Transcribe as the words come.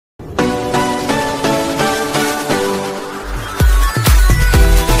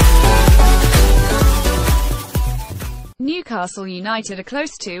Newcastle United are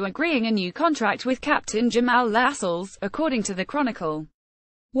close to agreeing a new contract with captain Jamaal Lascelles, according to the Chronicle.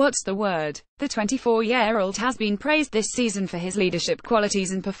 What's the word? The 24-year-old has been praised this season for his leadership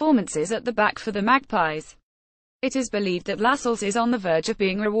qualities and performances at the back for the Magpies. It is believed that Lascelles is on the verge of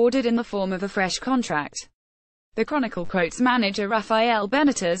being rewarded in the form of a fresh contract. The Chronicle quotes manager Rafael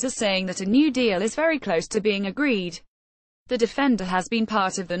Benitez as saying that a new deal is very close to being agreed. The defender has been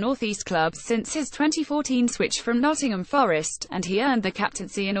part of the Northeast club since his 2014 switch from Nottingham Forest, and he earned the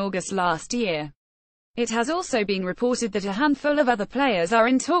captaincy in August last year. It has also been reported that a handful of other players are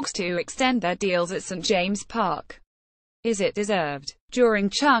in talks to extend their deals at St James Park. Is it deserved? During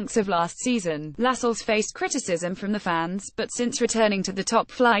chunks of last season, Lascelles faced criticism from the fans, but since returning to the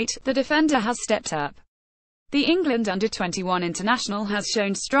top flight, the defender has stepped up. The England under-21 international has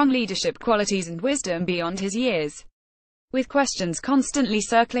shown strong leadership qualities and wisdom beyond his years. With questions constantly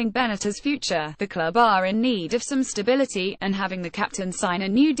circling Benitez's future, the club are in need of some stability, and having the captain sign a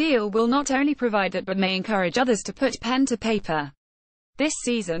new deal will not only provide that but may encourage others to put pen to paper. This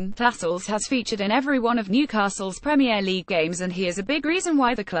season, Lascelles has featured in every one of Newcastle's Premier League games, and he is a big reason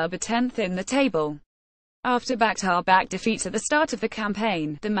why the club are 10th in the table. After back-to-back defeats at the start of the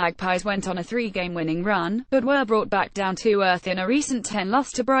campaign, the Magpies went on a 3-game winning run, but were brought back down to earth in a recent 10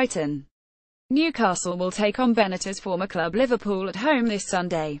 loss to Brighton. Newcastle will take on Benitez's former club Liverpool at home this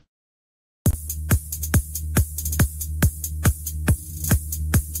Sunday.